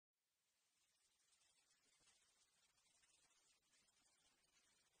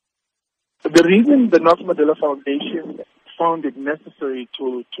The reason the Nelson Mandela Foundation found it necessary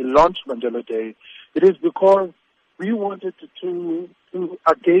to launch Mandela Day, it is because we wanted to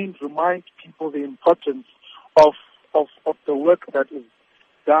again remind people the importance of the work that is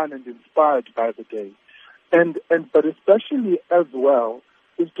done and inspired by the day. But especially as well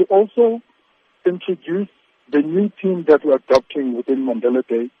is to also introduce the new theme that we're adopting within Mandela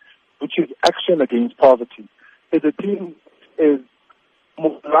Day, which is action against poverty. The theme is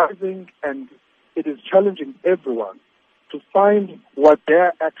mobilizing and it is challenging everyone to find what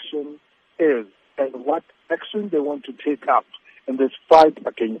their action is and what action they want to take up in this fight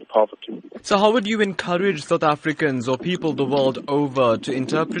against poverty. So how would you encourage South Africans or people the world over to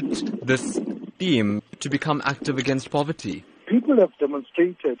interpret this theme to become active against poverty? People have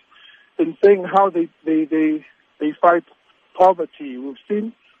demonstrated in saying how they fight poverty. We've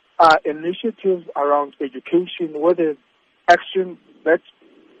seen initiatives around education, where there's action that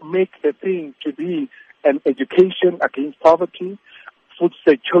make the thing to be an education against poverty, food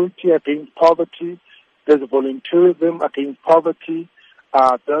security against poverty, there's volunteerism against poverty,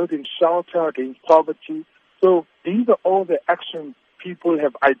 building shelter against poverty. So these are all the actions people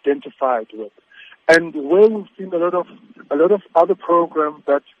have identified with. And where we've seen a lot of other programs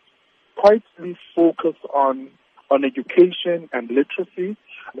that quietly focus on education and literacy,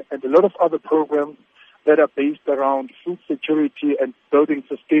 and a lot of other programs that are based around food security and building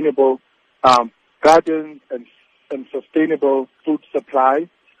sustainable gardens and sustainable food supply.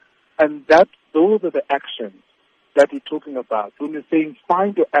 And those are the actions that we're talking about. When you're saying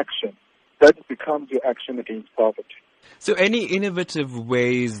find your action, that becomes your action against poverty. So any innovative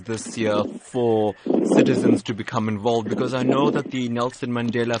ways this year for citizens to become involved? Because I know that the Nelson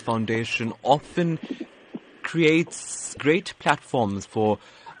Mandela Foundation often creates great platforms for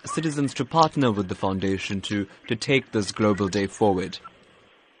citizens to partner with the foundation to take this global day forward.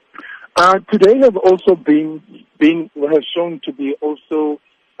 Today have also has shown to be also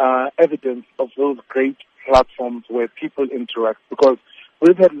evidence of those great platforms where people interact, because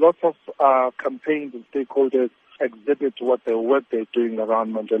we've had lots of campaigns and stakeholders exhibit what their work they're doing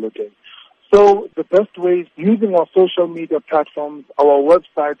around Mandela Day. So the best way is using our social media platforms, our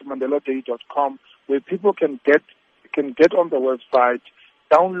website mandeladay.com, where people can get on the website,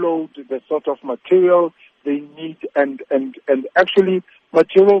 download the sort of material they need, and actually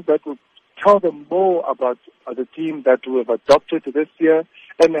material that will tell them more about the theme that we have adopted this year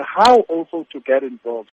and how also to get involved.